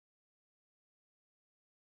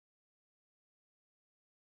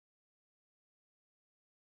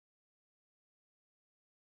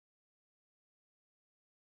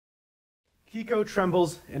Kiko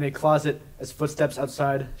trembles in a closet as footsteps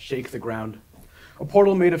outside shake the ground. A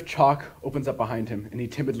portal made of chalk opens up behind him, and he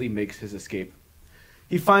timidly makes his escape.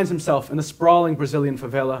 He finds himself in the sprawling Brazilian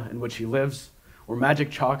favela in which he lives, where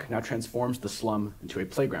magic chalk now transforms the slum into a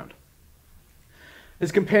playground.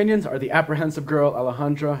 His companions are the apprehensive girl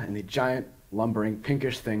Alejandra and the giant, lumbering,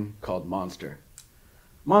 pinkish thing called Monster.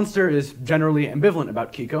 Monster is generally ambivalent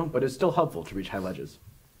about Kiko, but is still helpful to reach high ledges.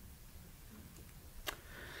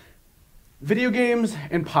 Video games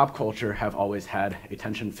and pop culture have always had a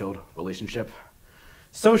tension-filled relationship.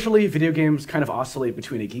 Socially, video games kind of oscillate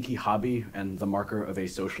between a geeky hobby and the marker of a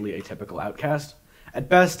socially atypical outcast. At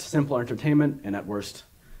best, simple entertainment, and at worst,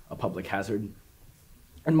 a public hazard.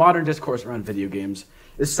 And modern discourse around video games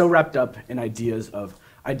is so wrapped up in ideas of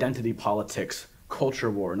identity politics, culture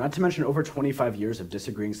war, not to mention over 25 years of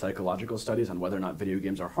disagreeing psychological studies on whether or not video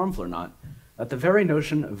games are harmful or not, that the very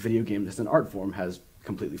notion of video games as an art form has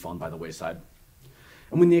completely fallen by the wayside.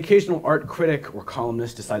 And when the occasional art critic or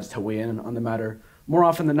columnist decides to weigh in on the matter, more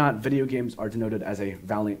often than not, video games are denoted as a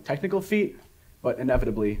valiant technical feat, but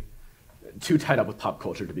inevitably too tied up with pop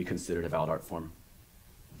culture to be considered a valid art form.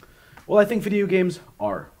 Well, I think video games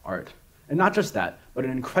are art. And not just that, but an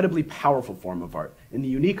incredibly powerful form of art in the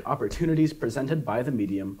unique opportunities presented by the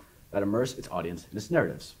medium that immerse its audience in its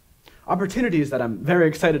narratives. Opportunities that I'm very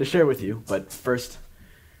excited to share with you, but first,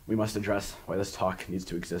 we must address why this talk needs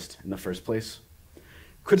to exist in the first place.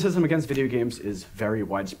 Criticism against video games is very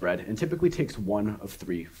widespread and typically takes one of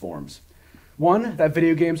three forms. One, that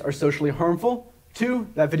video games are socially harmful. Two,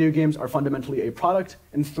 that video games are fundamentally a product.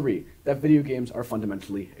 And three, that video games are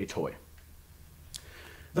fundamentally a toy.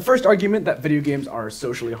 The first argument that video games are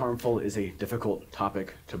socially harmful is a difficult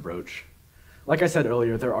topic to broach. Like I said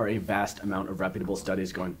earlier, there are a vast amount of reputable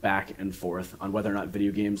studies going back and forth on whether or not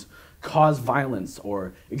video games cause violence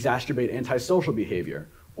or exacerbate antisocial behavior,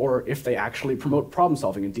 or if they actually promote problem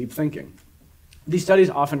solving and deep thinking. These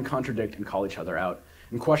studies often contradict and call each other out,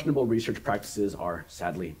 and questionable research practices are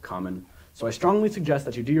sadly common. So I strongly suggest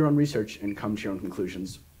that you do your own research and come to your own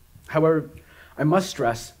conclusions. However, I must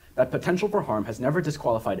stress that potential for harm has never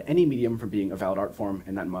disqualified any medium from being a valid art form,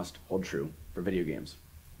 and that must hold true for video games.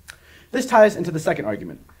 This ties into the second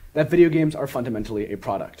argument, that video games are fundamentally a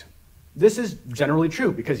product. This is generally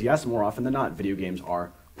true because, yes, more often than not, video games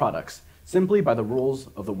are products. Simply by the rules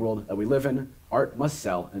of the world that we live in, art must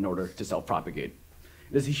sell in order to self-propagate.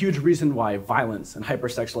 It is a huge reason why violence and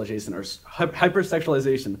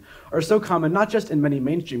hypersexualization are so common, not just in many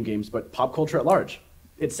mainstream games, but pop culture at large.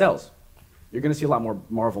 It sells. You're going to see a lot more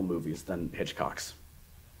Marvel movies than Hitchcock's.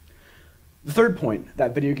 The third point,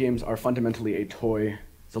 that video games are fundamentally a toy,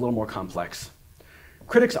 is a little more complex.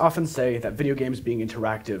 Critics often say that video games being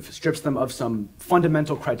interactive strips them of some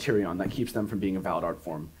fundamental criterion that keeps them from being a valid art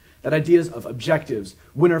form. That ideas of objectives,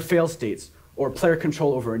 win or fail states, or player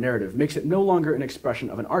control over a narrative makes it no longer an expression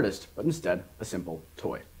of an artist, but instead a simple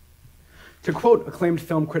toy. To quote acclaimed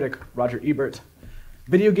film critic Roger Ebert,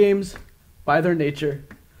 video games, by their nature,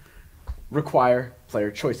 require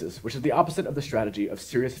player choices, which is the opposite of the strategy of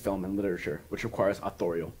serious film and literature, which requires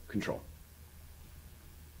authorial control.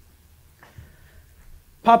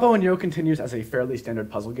 Papo and Yo continues as a fairly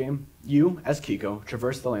standard puzzle game. You, as Kiko,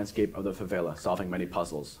 traverse the landscape of the favela, solving many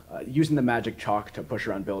puzzles, using the magic chalk to push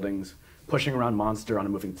around buildings, pushing around Monster on a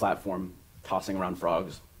moving platform, tossing around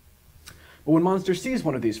frogs. But when Monster sees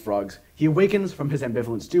one of these frogs, he awakens from his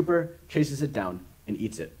ambivalent stupor, chases it down, and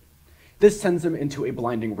eats it. This sends him into a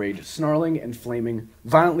blinding rage, snarling and flaming,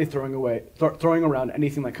 violently throwing around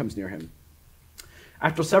anything that comes near him.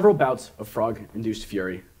 After several bouts of frog-induced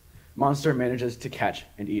fury, Monster manages to catch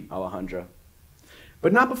and eat Alejandra.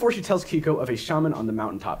 But not before she tells Kiko of a shaman on the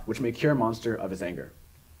mountaintop, which may cure Monster of his anger.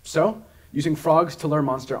 So, using frogs to lure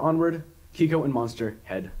Monster onward, Kiko and Monster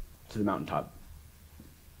head to the mountaintop.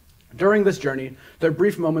 During this journey, there are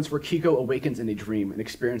brief moments where Kiko awakens in a dream and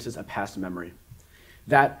experiences a past memory.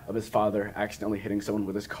 That of his father accidentally hitting someone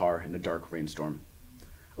with his car in a dark rainstorm.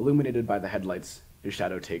 Illuminated by the headlights, his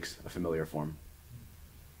shadow takes a familiar form.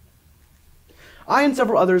 I and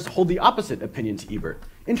several others hold the opposite opinion to Ebert.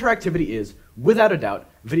 Interactivity is, without a doubt,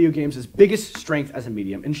 video games' biggest strength as a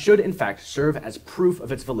medium and should, in fact, serve as proof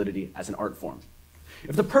of its validity as an art form.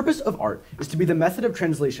 If the purpose of art is to be the method of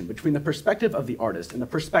translation between the perspective of the artist and the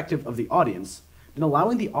perspective of the audience, then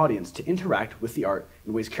allowing the audience to interact with the art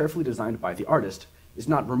in ways carefully designed by the artist is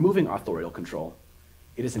not removing authorial control,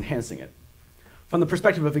 it is enhancing it. From the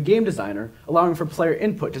perspective of a game designer, allowing for player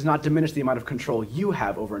input does not diminish the amount of control you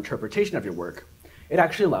have over interpretation of your work. It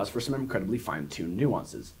actually allows for some incredibly fine-tuned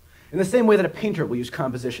nuances. In the same way that a painter will use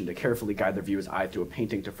composition to carefully guide their viewer's eye through a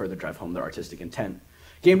painting to further drive home their artistic intent,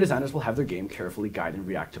 game designers will have their game carefully guide and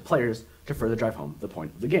react to players to further drive home the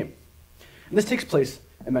point of the game. And this takes place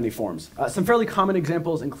in many forms. Some fairly common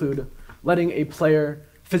examples include letting a player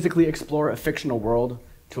physically explore a fictional world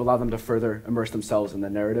to allow them to further immerse themselves in the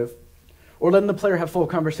narrative, or letting the player have full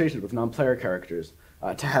conversations with non-player characters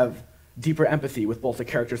to have deeper empathy with both the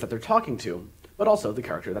characters that they're talking to, but also the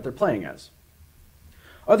character that they're playing as.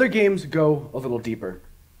 Other games go a little deeper.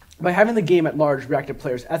 By having the game at large react to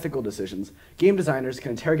players' ethical decisions, game designers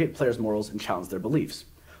can interrogate players' morals and challenge their beliefs.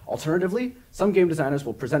 Alternatively, some game designers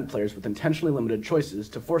will present players with intentionally limited choices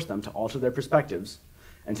to force them to alter their perspectives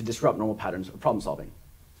and to disrupt normal patterns of problem solving.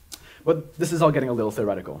 But this is all getting a little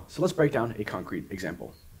theoretical, so let's break down a concrete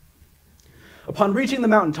example. Upon reaching the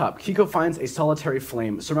mountaintop, Kiko finds a solitary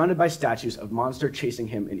flame surrounded by statues of monsters chasing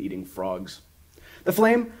him and eating frogs. The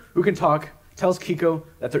flame, who can talk, tells Kiko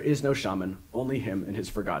that there is no shaman, only him and his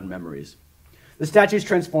forgotten memories. The statues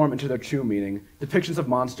transform into their true meaning. Depictions of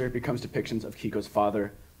monster becomes depictions of Kiko's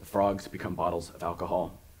father. The frogs become bottles of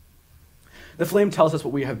alcohol. The flame tells us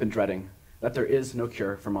what we have been dreading, that there is no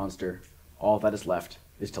cure for monster. All that is left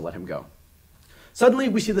is to let him go. Suddenly,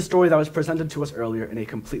 we see the story that was presented to us earlier in a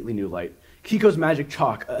completely new light. Kiko's magic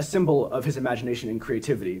chalk, a symbol of his imagination and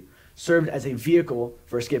creativity, served as a vehicle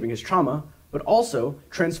for escaping his trauma, but also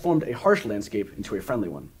transformed a harsh landscape into a friendly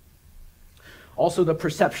one. Also, the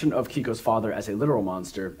perception of Kiko's father as a literal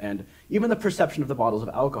monster, and even the perception of the bottles of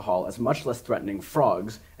alcohol as much less threatening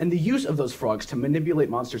frogs, and the use of those frogs to manipulate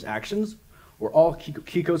monsters' actions, were all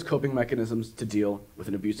Kiko's coping mechanisms to deal with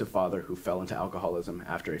an abusive father who fell into alcoholism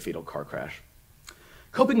after a fatal car crash.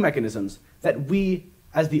 Coping mechanisms that we,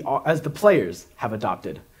 as the players, have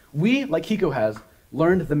adopted. We, like Kiko has,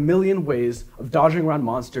 learned the million ways of dodging around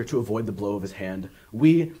monster to avoid the blow of his hand.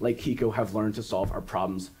 We, like Kiko, have learned to solve our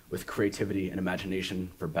problems with creativity and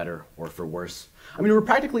imagination, for better or for worse. I mean, we're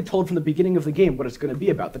practically told from the beginning of the game what it's going to be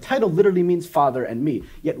about. The title literally means father and me,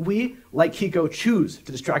 yet we, like Kiko, choose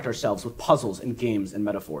to distract ourselves with puzzles and games and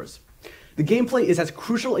metaphors. The gameplay is as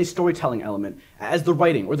crucial a storytelling element as the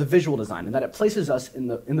writing or the visual design, in that it places us in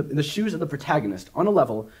the shoes of the protagonist on a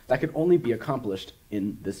level that could only be accomplished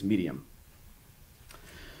in this medium.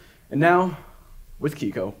 And now, with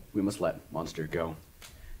Kiko, we must let monster go.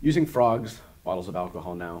 Using frogs, bottles of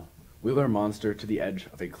alcohol now, we lure monster to the edge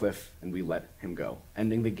of a cliff and we let him go,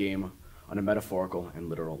 ending the game on a metaphorical and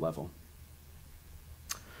literal level.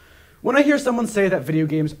 When I hear someone say that video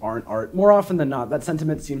games aren't art, more often than not, that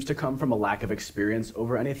sentiment seems to come from a lack of experience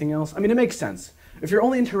over anything else. I mean, it makes sense. If your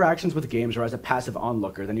only interactions with games are as a passive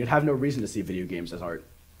onlooker, then you'd have no reason to see video games as art.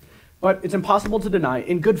 But it's impossible to deny,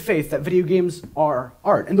 in good faith, that video games are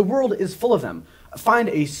art, and the world is full of them. Find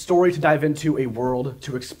a story to dive into, a world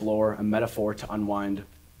to explore, a metaphor to unwind.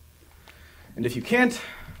 And if you can't,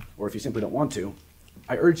 or if you simply don't want to,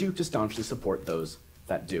 I urge you to staunchly support those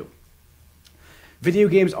that do. Video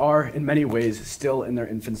games are, in many ways, still in their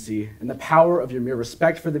infancy, and the power of your mere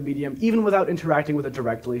respect for the medium, even without interacting with it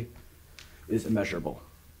directly, is immeasurable.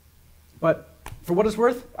 But for what it's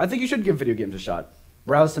worth, I think you should give video games a shot.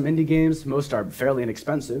 Browse some indie games. Most are fairly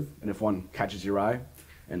inexpensive, and if one catches your eye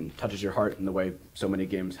and touches your heart in the way so many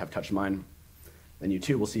games have touched mine, then you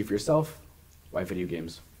too will see for yourself why video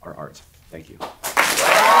games are art. Thank you.